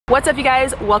What's up, you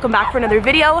guys? Welcome back for another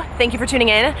video. Thank you for tuning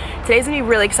in. Today's gonna be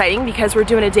really exciting because we're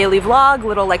doing a daily vlog,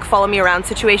 little like follow me around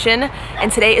situation.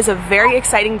 And today is a very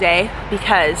exciting day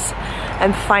because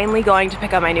I'm finally going to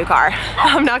pick up my new car.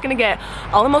 I'm not gonna get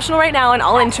all emotional right now and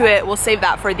all into it. We'll save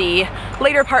that for the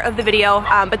later part of the video.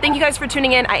 But thank you guys for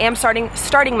tuning in. I am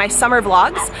starting my summer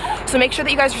vlogs. So make sure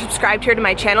that you guys are subscribed here to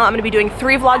my channel. I'm gonna be doing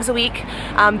 3 vlogs a week.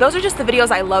 Those are just the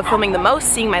videos I love filming the most,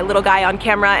 seeing my little guy on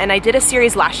camera. And I did a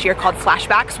series last year called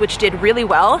Flashbacks, which did really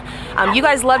well. You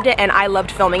guys loved it and I loved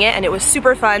filming it and it was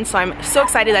super fun. So I'm so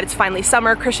excited that it's finally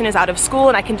summer. Christian is out of school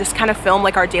and I can just kind of film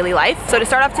like our daily life. So to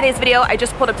start off today's video, I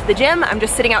just pulled up to the gym. I'm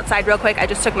just sitting outside real quick. I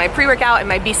just took my pre-workout and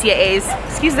my BCAAs.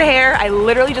 Excuse the hair, I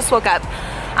literally just woke up.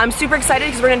 I'm super excited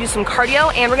because we're gonna do some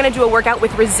cardio and we're gonna do a workout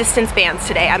with resistance bands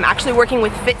today. I'm actually working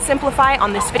with Fit Simplify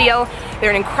on this video. They're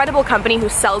an incredible company who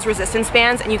sells resistance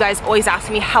bands and you guys always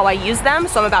ask me how I use them,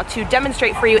 so I'm about to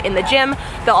demonstrate for you in the gym.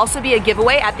 There'll also be a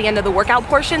giveaway at the end of the workout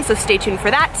portion, so stay tuned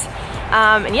for that.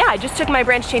 And yeah, I just took my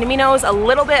branched chain aminos, a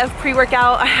little bit of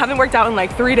pre-workout. I haven't worked out in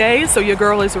like 3 days, so your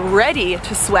girl is ready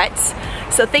to sweat.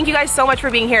 So thank you guys so much for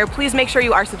being here. Please make sure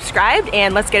you are subscribed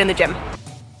and let's get in the gym.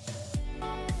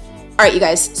 Alright, you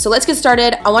guys, so let's get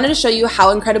started. I wanted to show you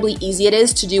how incredibly easy it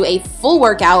is to do a full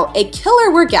workout, a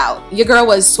killer workout. Your girl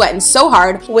was sweating so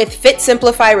hard with Fit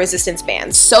Simplify resistance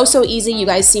bands. So easy. You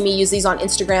guys see me use these on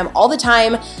Instagram all the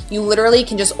time. You literally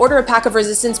can just order a pack of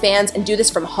resistance bands and do this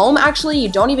from home, actually. You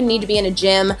don't even need to be in a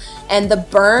gym. And the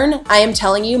burn, I am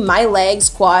telling you, my legs,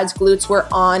 quads, glutes were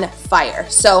on fire.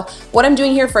 So what I'm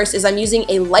doing here first is I'm using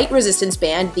a light resistance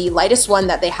band, the lightest one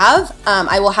that they have.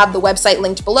 I will have the website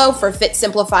linked below for Fit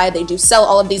Simplify. They do sell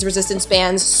all of these resistance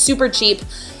bands, super cheap.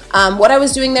 What I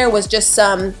was doing there was just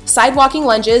some side walking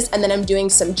lunges and then I'm doing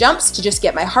some jumps to just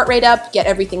get my heart rate up, get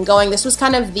everything going. This was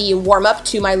kind of the warm up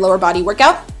to my lower body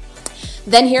workout.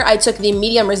 Then here I took the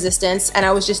medium resistance and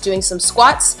I was just doing some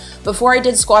squats. Before I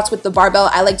did squats with the barbell,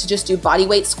 I like to just do body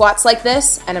weight squats like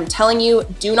this. And I'm telling you,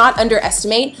 do not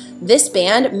underestimate. This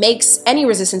band makes, any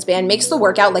resistance band makes the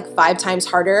workout like 5 times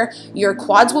harder. Your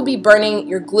quads will be burning,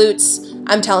 your glutes.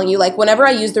 I'm telling you, like whenever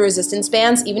I use the resistance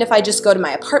bands, even if I just go to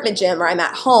my apartment gym or I'm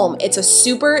at home, it's a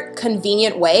super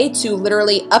convenient way to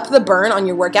literally up the burn on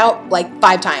your workout like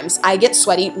 5 times. I get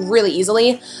sweaty really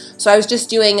easily. So I was just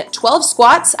doing 12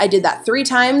 squats. I did that 3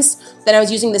 times. Then I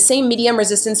was using the same medium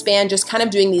resistance band, just kind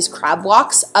of doing these crab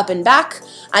walks up and back.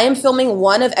 I am filming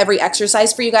 1 of every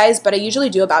exercise for you guys, but I usually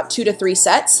do about 2 to 3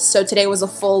 sets. So today was a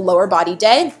full lower body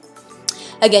day.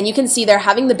 Again, you can see there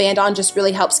having the band on just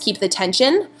really helps keep the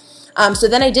tension. So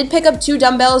then I did pick up 2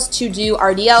 dumbbells to do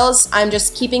RDLs. I'm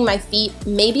just keeping my feet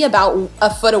maybe about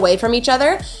a foot away from each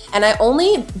other. And I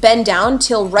only bend down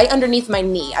till right underneath my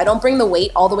knee. I don't bring the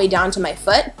weight all the way down to my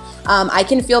foot. I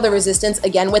can feel the resistance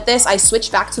again with this. I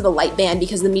switched back to the light band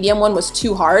because the medium one was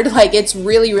too hard. Like it's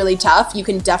really tough. You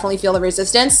can definitely feel the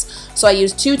resistance. So I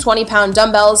used 2 20-pound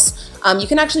dumbbells. You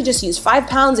can actually just use 5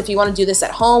 pounds if you want to do this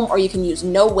at home, or you can use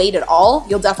no weight at all.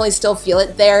 You'll definitely still feel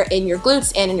it there in your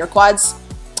glutes and in your quads.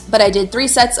 But I did 3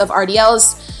 sets of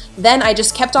RDLs. Then I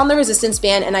just kept on the resistance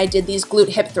band and I did these glute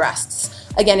hip thrusts.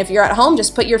 Again, if you're at home,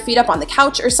 just put your feet up on the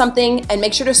couch or something and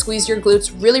make sure to squeeze your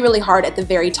glutes really hard at the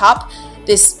very top.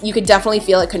 This, you could definitely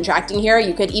feel it contracting here.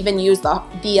 You could even use the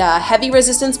heavy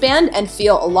resistance band and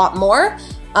feel a lot more.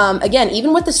 Again,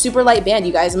 even with the super light band,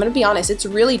 you guys, I'm gonna be honest, it's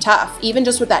really tough, even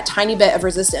just with that tiny bit of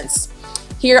resistance.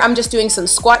 Here, I'm just doing some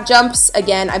squat jumps.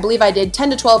 Again, I believe I did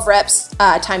 10 to 12 reps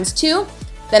times 2.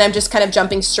 Then I'm just kind of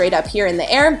jumping straight up here in the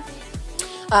air.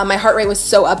 My heart rate was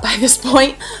so up by this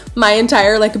point. My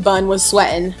entire like bun was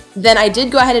sweating. Then I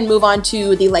did go ahead and move on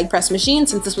to the leg press machine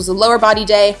since this was a lower body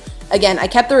day. Again, I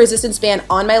kept the resistance band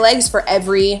on my legs for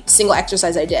every single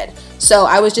exercise I did. So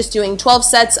I was just doing 12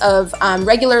 sets of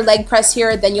regular leg press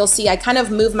here. Then you'll see I kind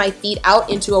of move my feet out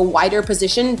into a wider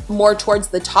position, more towards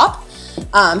the top,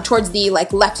 towards the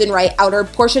like left and right outer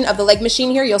portion of the leg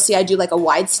machine here. You'll see I do like a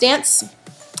wide stance.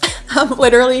 I'm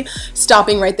literally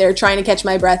stopping right there trying to catch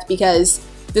my breath because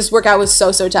this workout was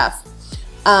so tough.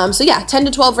 So yeah, 10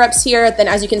 to 12 reps here. Then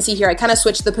as you can see here, I kind of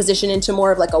switched the position into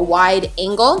more of like a wide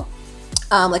angle,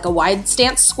 like a wide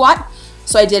stance squat.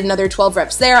 So I did another 12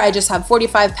 reps there. I just have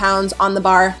 45 pounds on the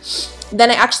bar. Then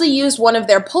I actually used one of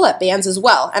their pull-up bands as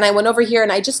well. And I went over here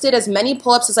and I just did as many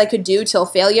pull-ups as I could do till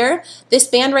failure. This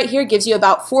band right here gives you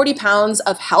about 40 pounds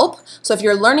of help. So if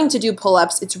you're learning to do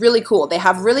pull-ups, it's really cool. They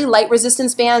have really light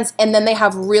resistance bands and then they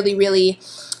have really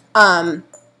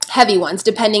heavy ones.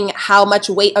 Depending how much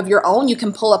weight of your own you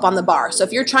can pull up on the bar. So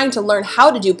if you're trying to learn how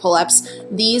to do pull-ups,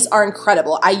 these are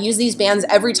incredible. I use these bands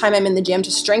every time I'm in the gym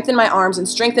to strengthen my arms and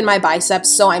strengthen my biceps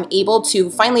so I'm able to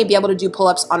finally be able to do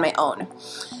pull-ups on my own.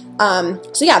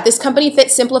 So yeah, this company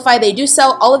Fit Simplify, they do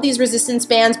sell all of these resistance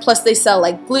bands, plus they sell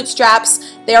like glute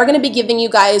straps. They are going to be giving you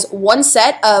guys one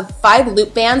set of 5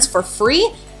 loop bands for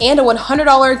free and a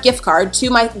 $100 gift card to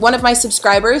one of my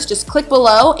subscribers. Just click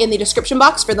below in the description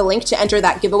box for the link to enter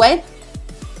that giveaway.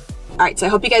 All right, so I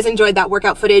hope you guys enjoyed that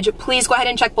workout footage. Please go ahead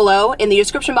and check below in the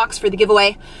description box for the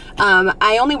giveaway.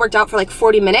 I only worked out for like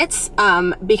 40 minutes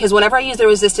because whenever I use the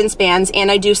resistance bands and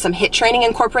I do some HIIT training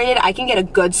incorporated, I can get a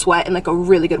good sweat and like a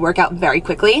really good workout very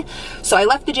quickly. So I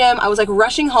left the gym, I was like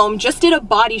rushing home, just did a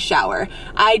body shower.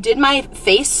 I did my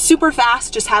face super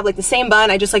fast, just have like the same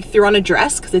bun. I just like threw on a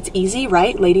dress because it's easy,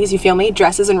 right? Ladies, you feel me?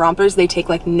 Dresses and rompers, they take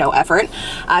like no effort.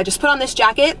 I just put on this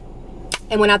jacket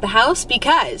and went out the house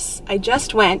because I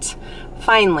just went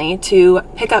finally to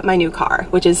pick up my new car,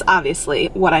 which is obviously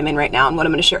what I'm in right now and what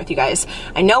I'm going to share with you guys.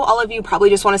 I know all of you probably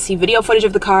just want to see video footage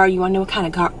of the car. You want to know what kind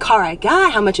of car I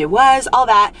got, how much it was, all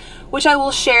that, which I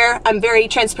will share. I'm very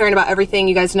transparent about everything,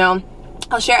 you guys know.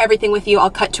 I'll share everything with you.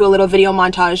 I'll cut to a little video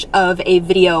montage of a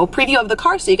video preview of the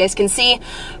car so you guys can see.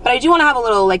 But I do want to have a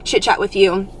little like chit chat with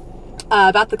you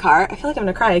about the car. I feel like I'm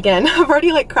gonna cry again. I've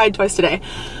already like cried twice today.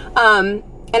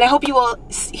 And I hope you will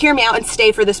hear me out and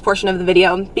stay for this portion of the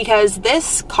video because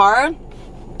this car,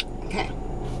 okay,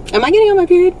 am I getting on my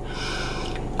period?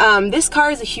 This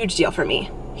car is a huge deal for me.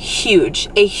 Huge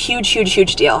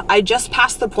deal. I just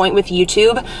passed the point with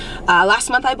YouTube last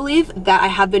month, I believe, that I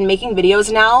have been making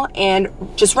videos now and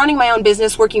just running my own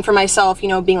business, working for myself, you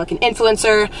know, being like an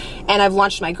influencer. And I've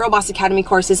launched my Girl Boss Academy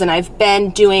courses and I've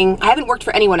been doing, I haven't worked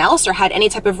for anyone else or had any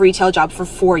type of retail job for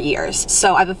 4 years.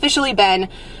 So I've officially been,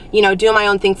 you know, doing my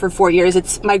own thing for 4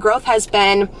 years. My growth has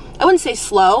been, I wouldn't say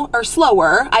slow or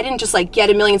slower. I didn't just like get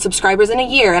 1 million subscribers in a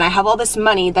year and I have all this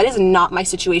money. That is not my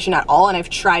situation at all. And I've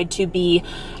tried to be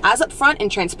as upfront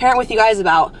and transparent with you guys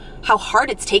about how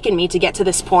hard it's taken me to get to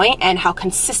this point and how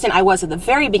consistent I was at the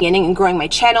very beginning in growing my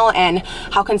channel and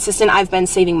how consistent I've been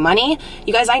saving money.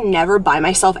 You guys, I never buy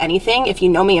myself anything. If you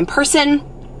know me in person,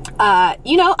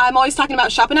 you know, I'm always talking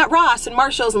about shopping at Ross and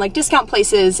Marshall's and like discount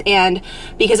places, and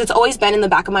because it's always been in the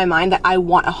back of my mind that I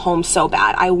want a home so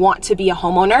bad. I want to be a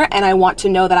homeowner and I want to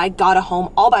know that I got a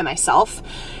home all by myself.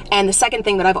 And the second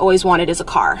thing that I've always wanted is a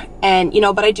car. And, you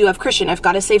know, but I do have Christian. I've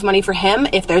got to save money for him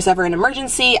if there's ever an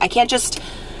emergency. I can't just,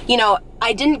 you know,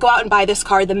 I didn't go out and buy this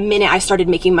car the minute I started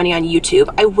making money on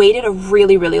YouTube. I waited a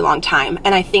really long time.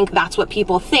 And I think that's what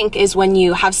people think is when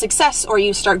you have success or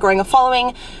you start growing a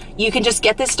following, you can just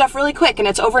get this stuff really quick and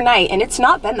it's overnight. And it's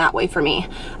not been that way for me,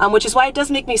 which is why it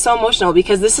does make me so emotional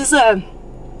because this is a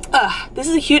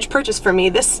huge purchase for me.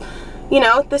 This, you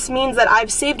know, this means that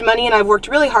I've saved money and I've worked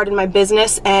really hard in my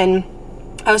business and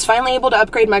I was finally able to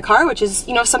upgrade my car, which is,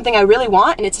 you know, something I really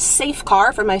want. And it's a safe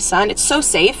car for my son. It's so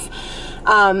safe.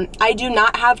 I do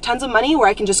not have tons of money where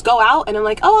I can just go out and I'm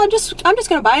like, oh, I'm just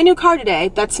gonna buy a new car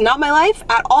today. That's not my life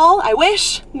at all. I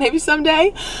wish, maybe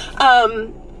someday.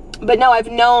 But no, I've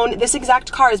known this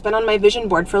exact car has been on my vision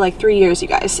board for like 3 years, you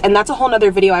guys. And that's a whole nother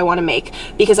video I want to make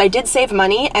because I did save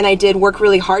money and I did work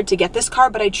really hard to get this car,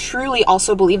 but I truly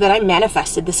also believe that I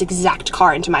manifested this exact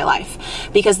car into my life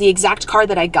because the exact car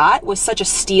that I got was such a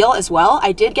steal as well.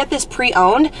 I did get this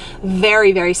pre-owned,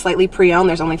 very slightly pre-owned.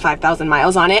 There's only 5,000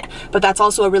 miles on it, but that's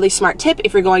also a really smart tip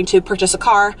if you're going to purchase a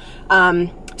car.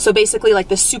 So basically like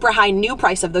the super high new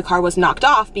price of the car was knocked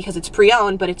off because it's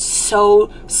pre-owned, but it's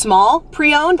so small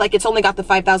pre-owned, like it's only got the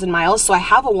 5,000 miles. So I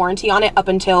have a warranty on it up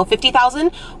until 50,000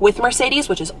 with Mercedes,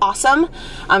 which is awesome.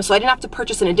 So I didn't have to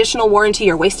purchase an additional warranty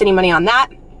or waste any money on that.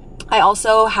 I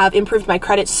also have improved my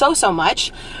credit so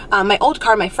much. My old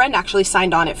car, my friend actually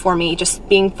signed on it for me, just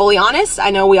being fully honest. I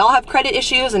know we all have credit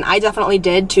issues and I definitely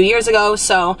did 2 years ago.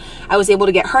 So I was able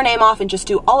to get her name off and just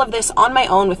do all of this on my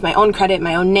own with my own credit,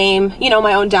 my own name, you know,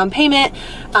 my own down payment.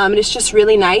 And it's just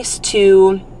really nice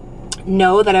to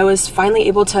know that I was finally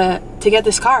able to get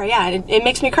this car. Yeah, it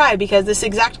makes me cry because this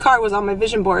exact car was on my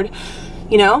vision board,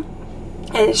 you know?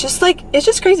 And it's just like, it's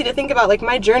just crazy to think about like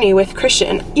my journey with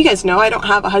Christian. You guys know I don't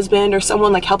have a husband or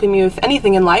someone like helping me with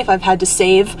anything in life. I've had to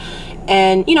save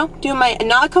and, you know, do my,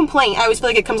 not a complaint. I always feel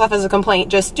like it comes off as a complaint,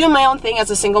 just doing my own thing as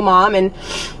a single mom and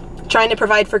trying to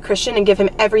provide for Christian and give him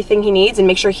everything he needs and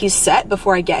make sure he's set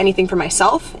before I get anything for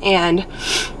myself. And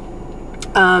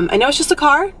I know it's just a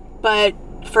car, but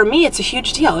for me, it's a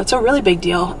huge deal. It's a really big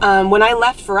deal. When I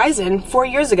left Verizon 4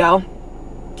 years ago,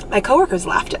 my coworkers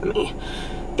laughed at me.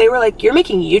 They were like, you're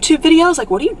making YouTube videos? Like,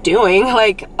 what are you doing?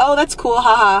 Like, oh, that's cool,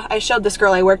 haha. I showed this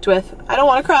girl I worked with. I don't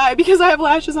want to cry because I have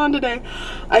lashes on today.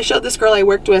 I showed this girl I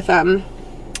worked with,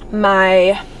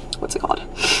 my, what's it called?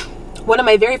 one of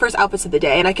my very first outfits of the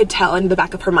day, and I could tell in the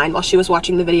back of her mind while she was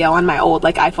watching the video on my old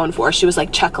like iPhone 4, she was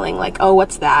like chuckling like, oh,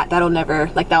 what's that? That'll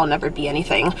never be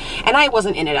anything. And I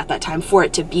wasn't in it at that time for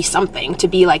it to be something, to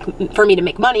be like for me to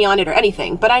make money on it or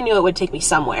anything, but I knew it would take me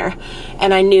somewhere.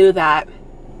 And I knew that,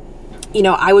 you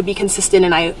know, I would be consistent,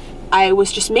 and I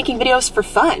was just making videos for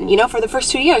fun, you know, for the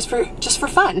first 2 years, just for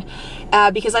fun,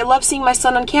 because I love seeing my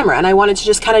son on camera, and I wanted to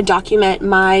just kind of document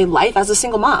my life as a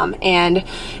single mom. And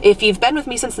if you've been with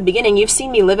me since the beginning, you've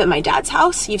seen me live at my dad's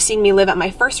house, you've seen me live at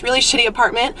my first really shitty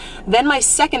apartment, then my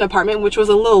second apartment, which was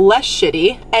a little less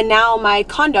shitty, and now my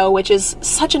condo, which is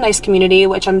such a nice community,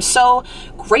 which I'm so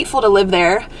grateful to live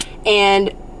there.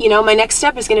 And, you know, my next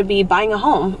step is going to be buying a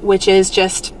home, which is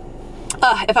just...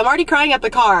 if I'm already crying at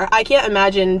the car, I can't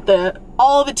imagine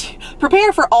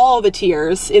prepare for all the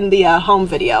tears in the home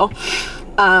video.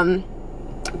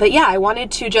 But yeah, I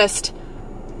wanted to just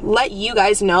let you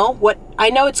guys know what, I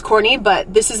know it's corny,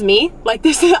 but this is me. Like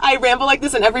this, I ramble like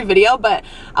this in every video, but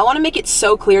I want to make it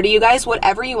so clear to you guys,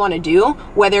 whatever you want to do,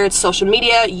 whether it's social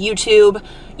media, YouTube,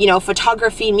 you know,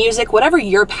 photography, music, whatever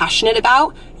you're passionate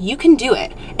about, you can do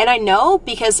it. And I know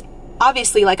because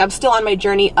obviously, like, I'm still on my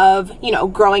journey of, you know,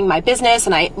 growing my business,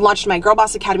 and I launched my Girl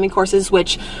Boss Academy courses,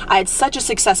 which I had such a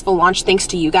successful launch thanks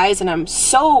to you guys, and I'm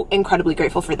so incredibly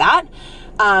grateful for that.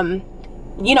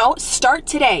 You know, start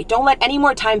today. Don't let any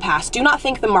more time pass. Do not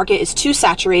think the market is too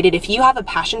saturated. If you have a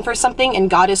passion for something and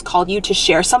God has called you to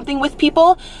share something with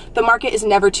people, the market is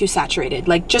never too saturated.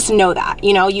 Like, just know that,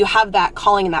 you know, you have that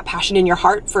calling and that passion in your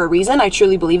heart for a reason. I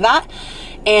truly believe that.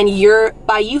 And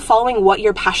by you following what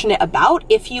you're passionate about,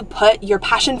 if you put your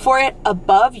passion for it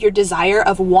above your desire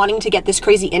of wanting to get this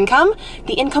crazy income,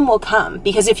 the income will come.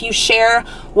 Because if you share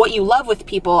what you love with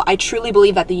people, I truly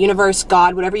believe that the universe,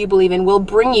 God, whatever you believe in, will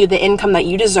bring you the income that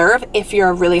you deserve if you're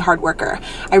a really hard worker.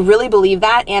 I really believe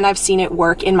that, and I've seen it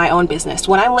work in my own business.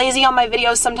 When I'm lazy on my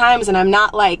videos sometimes and I'm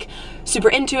not like super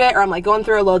into it, or I'm like going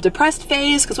through a little depressed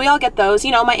phase, because we all get those,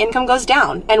 you know, my income goes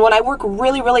down. And when I work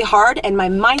really, really hard and my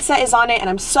mindset is on it, and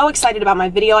I'm so excited about my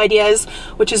video ideas,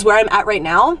 which is where I'm at right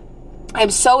now, I'm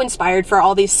so inspired for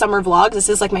all these summer vlogs. This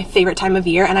is like my favorite time of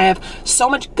year, and I have so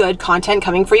much good content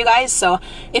coming for you guys. So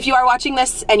if you are watching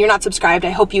this and you're not subscribed, I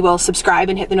hope you will subscribe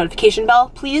and hit the notification bell,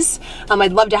 please.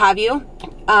 I'd love to have you.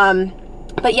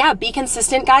 But yeah, be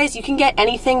consistent, guys. You can get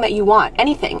anything that you want,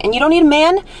 anything. And you don't need a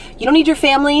man, you don't need your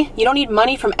family, you don't need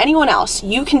money from anyone else.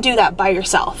 You can do that by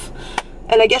yourself.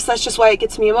 And I guess that's just why it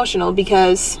gets me emotional,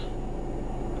 because,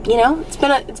 you know, it's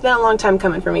been a long time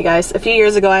coming for me, guys. A few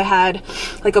years ago, I had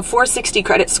like a 460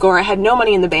 credit score. I had no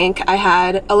money in the bank. I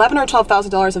had $11,000 or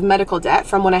 $12,000 of medical debt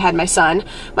from when I had my son.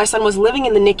 My son was living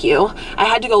in the NICU. I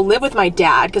had to go live with my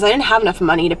dad because I didn't have enough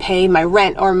money to pay my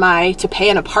rent or to pay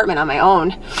an apartment on my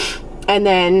own. And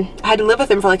then I had to live with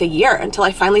him for like a year until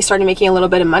I finally started making a little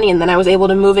bit of money, and then I was able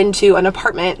to move into an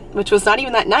apartment, which was not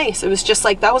even that nice. It was just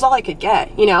like, that was all I could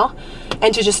get, you know?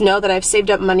 And to just know that I've saved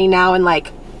up money now, and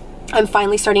like, I'm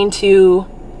finally starting to,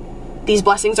 these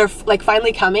blessings are like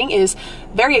finally coming, is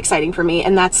very exciting for me,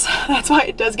 and that's why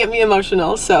it does get me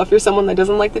emotional. So if you're someone that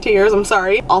doesn't like the tears, I'm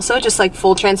sorry. Also, just like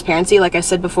full transparency, like I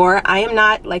said before, I am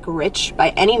not like rich by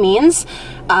any means.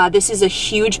 This is a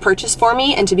huge purchase for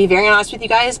me, and to be very honest with you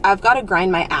guys, I've got to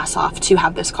grind my ass off to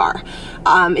have this car.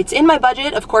 It's in my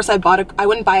budget. Of course, I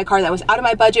wouldn't buy a car that was out of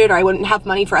my budget, or I wouldn't have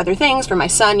money for other things for my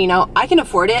son, you know. I can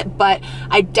afford it, but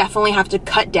I definitely have to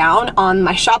cut down on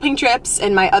my shopping trips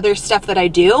and my other stuff that I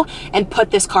do, and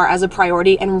put this car as a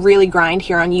priority and really grind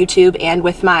here on YouTube and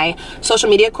with my social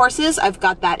media courses. I've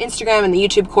got that Instagram and the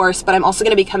YouTube course, but I'm also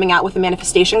going to be coming out with a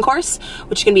manifestation course,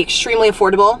 which is going to be extremely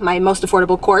affordable, my most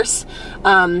affordable course.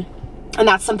 And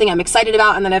that's something I'm excited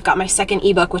about. And then I've got my second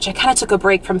ebook, which I kind of took a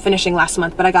break from finishing last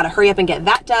month, but I got to hurry up and get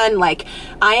that done. Like,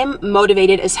 I am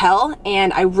motivated as hell,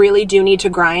 and I really do need to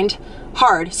grind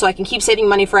hard so I can keep saving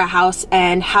money for a house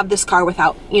and have this car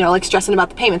without, you know, like stressing about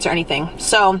the payments or anything.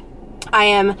 So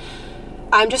I'm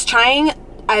just trying.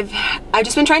 I've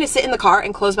just been trying to sit in the car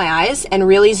and close my eyes and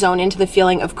really zone into the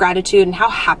feeling of gratitude and how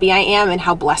happy I am and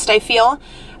how blessed I feel.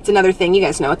 It's another thing, you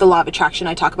guys know, with the law of attraction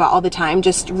I talk about all the time.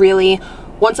 Just really,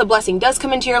 once a blessing does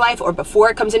come into your life, or before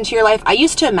it comes into your life, I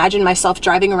used to imagine myself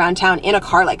driving around town in a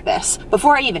car like this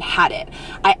before I even had it.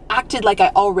 I acted like I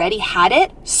already had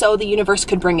it so the universe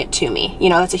could bring it to me. You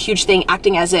know, that's a huge thing,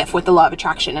 acting as if, with the law of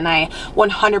attraction. And I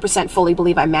 100% fully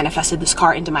believe I manifested this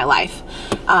car into my life.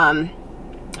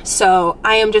 So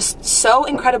I am just so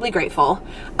incredibly grateful.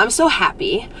 I'm so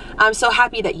happy. I'm so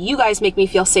happy that you guys make me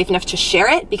feel safe enough to share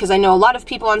it, because I know a lot of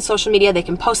people on social media, they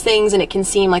can post things and it can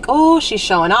seem like, oh, she's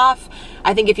showing off.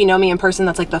 I think if you know me in person,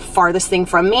 that's like the farthest thing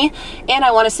from me. And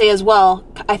I want to say as well,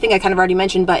 I think I kind of already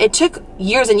mentioned, but it took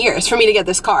years and years for me to get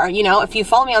this car. You know, if you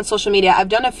follow me on social media, I've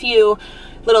done a few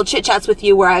little chit chats with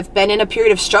you where I've been in a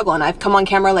period of struggle and I've come on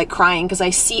camera like crying because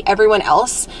I see everyone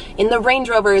else in the Range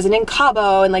Rovers and in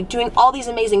Cabo and like doing all these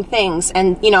amazing things.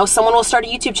 And you know, someone will start a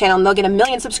YouTube channel and they'll get 1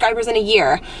 million subscribers in a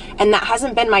year, and that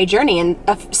hasn't been my journey. And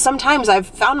sometimes I've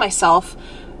found myself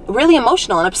really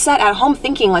emotional and upset at home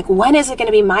thinking like, when is it going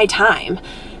to be my time?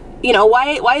 You know,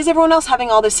 why is everyone else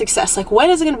having all this success? Like, when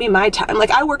is it going to be my time?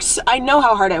 Like, I know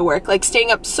how hard I work, like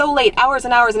staying up so late, hours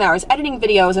and hours and hours, editing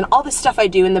videos and all this stuff I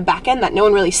do in the back end that no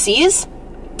one really sees.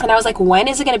 And I was like, when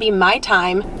is it going to be my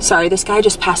time? Sorry, this guy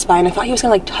just passed by and I thought he was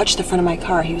going to like touch the front of my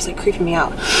car. He was like creeping me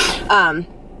out.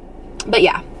 But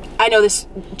yeah, I know this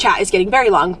chat is getting very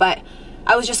long, but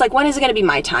I was just like, when is it going to be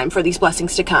my time for these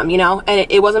blessings to come, you know? And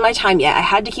it wasn't my time yet. I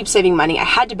had to keep saving money. I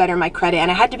had to better my credit, and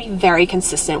I had to be very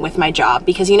consistent with my job,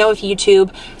 because you know, with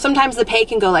YouTube, sometimes the pay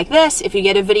can go like this. If you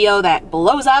get a video that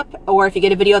blows up, or if you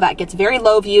get a video that gets very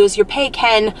low views, your pay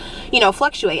can, you know,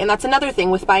 fluctuate. And that's another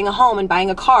thing with buying a home and buying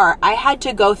a car. I had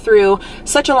to go through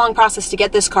such a long process to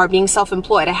get this car, being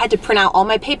self-employed. I had to print out all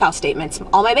my PayPal statements,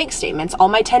 all my bank statements, all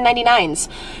my 1099s.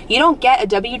 You don't get a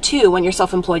W-2 when you're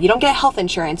self-employed. You don't get health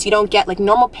insurance. You don't get like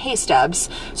normal pay stubs.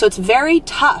 So it's very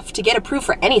tough to get approved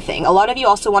for anything. A lot of you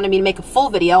also wanted me to make a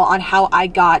full video on how I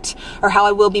got, or how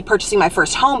I will be purchasing my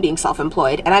first home being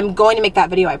self-employed. And I'm going to make that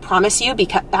video, I promise you,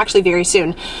 because actually very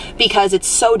soon, because it's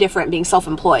so different being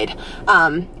self-employed.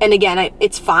 And again,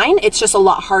 it's fine. It's just a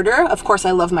lot harder. Of course,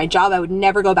 I love my job. I would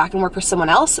never go back and work for someone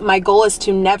else. My goal is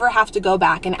to never have to go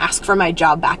back and ask for my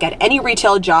job back at any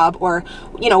retail job, or,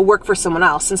 you know, work for someone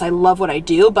else, since I love what I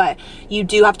do. But you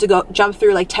do have to go jump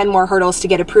through like 10 more hurdles to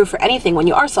get approved for anything when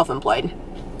you are self-employed.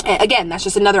 Again, that's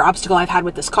just another obstacle I've had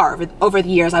with this car over the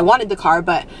years. I wanted the car,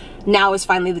 but now is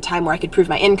finally the time where I could prove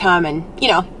my income and, you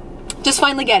know, just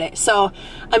finally get it. So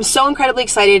I'm so incredibly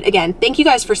excited. Again, thank you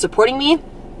guys for supporting me.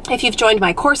 If you've joined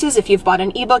my courses, if you've bought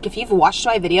an ebook, if you've watched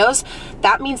my videos,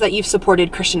 that means that you've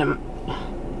supported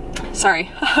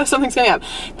something's coming up.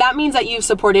 That means that you've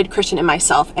supported Christian and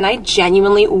myself, and I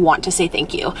genuinely want to say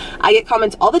thank you. I get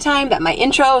comments all the time that my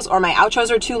intros or my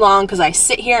outros are too long, because I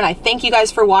sit here and I thank you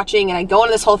guys for watching and I go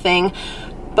into this whole thing.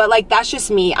 But like, that's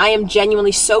just me. I am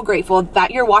genuinely so grateful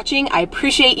that you're watching. I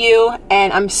appreciate you,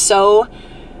 and I'm so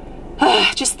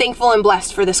just thankful and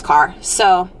blessed for this car.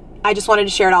 So I just wanted to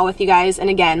share it all with you guys. And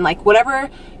again, like, whatever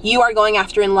you are going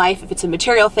after in life, if it's a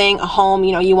material thing, a home,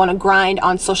 you know, you want to grind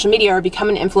on social media or become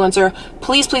an influencer,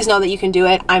 please know that you can do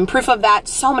it. I'm proof of that.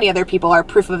 So many other people are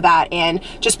proof of that. And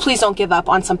just please don't give up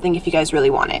on something if you guys really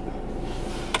want it.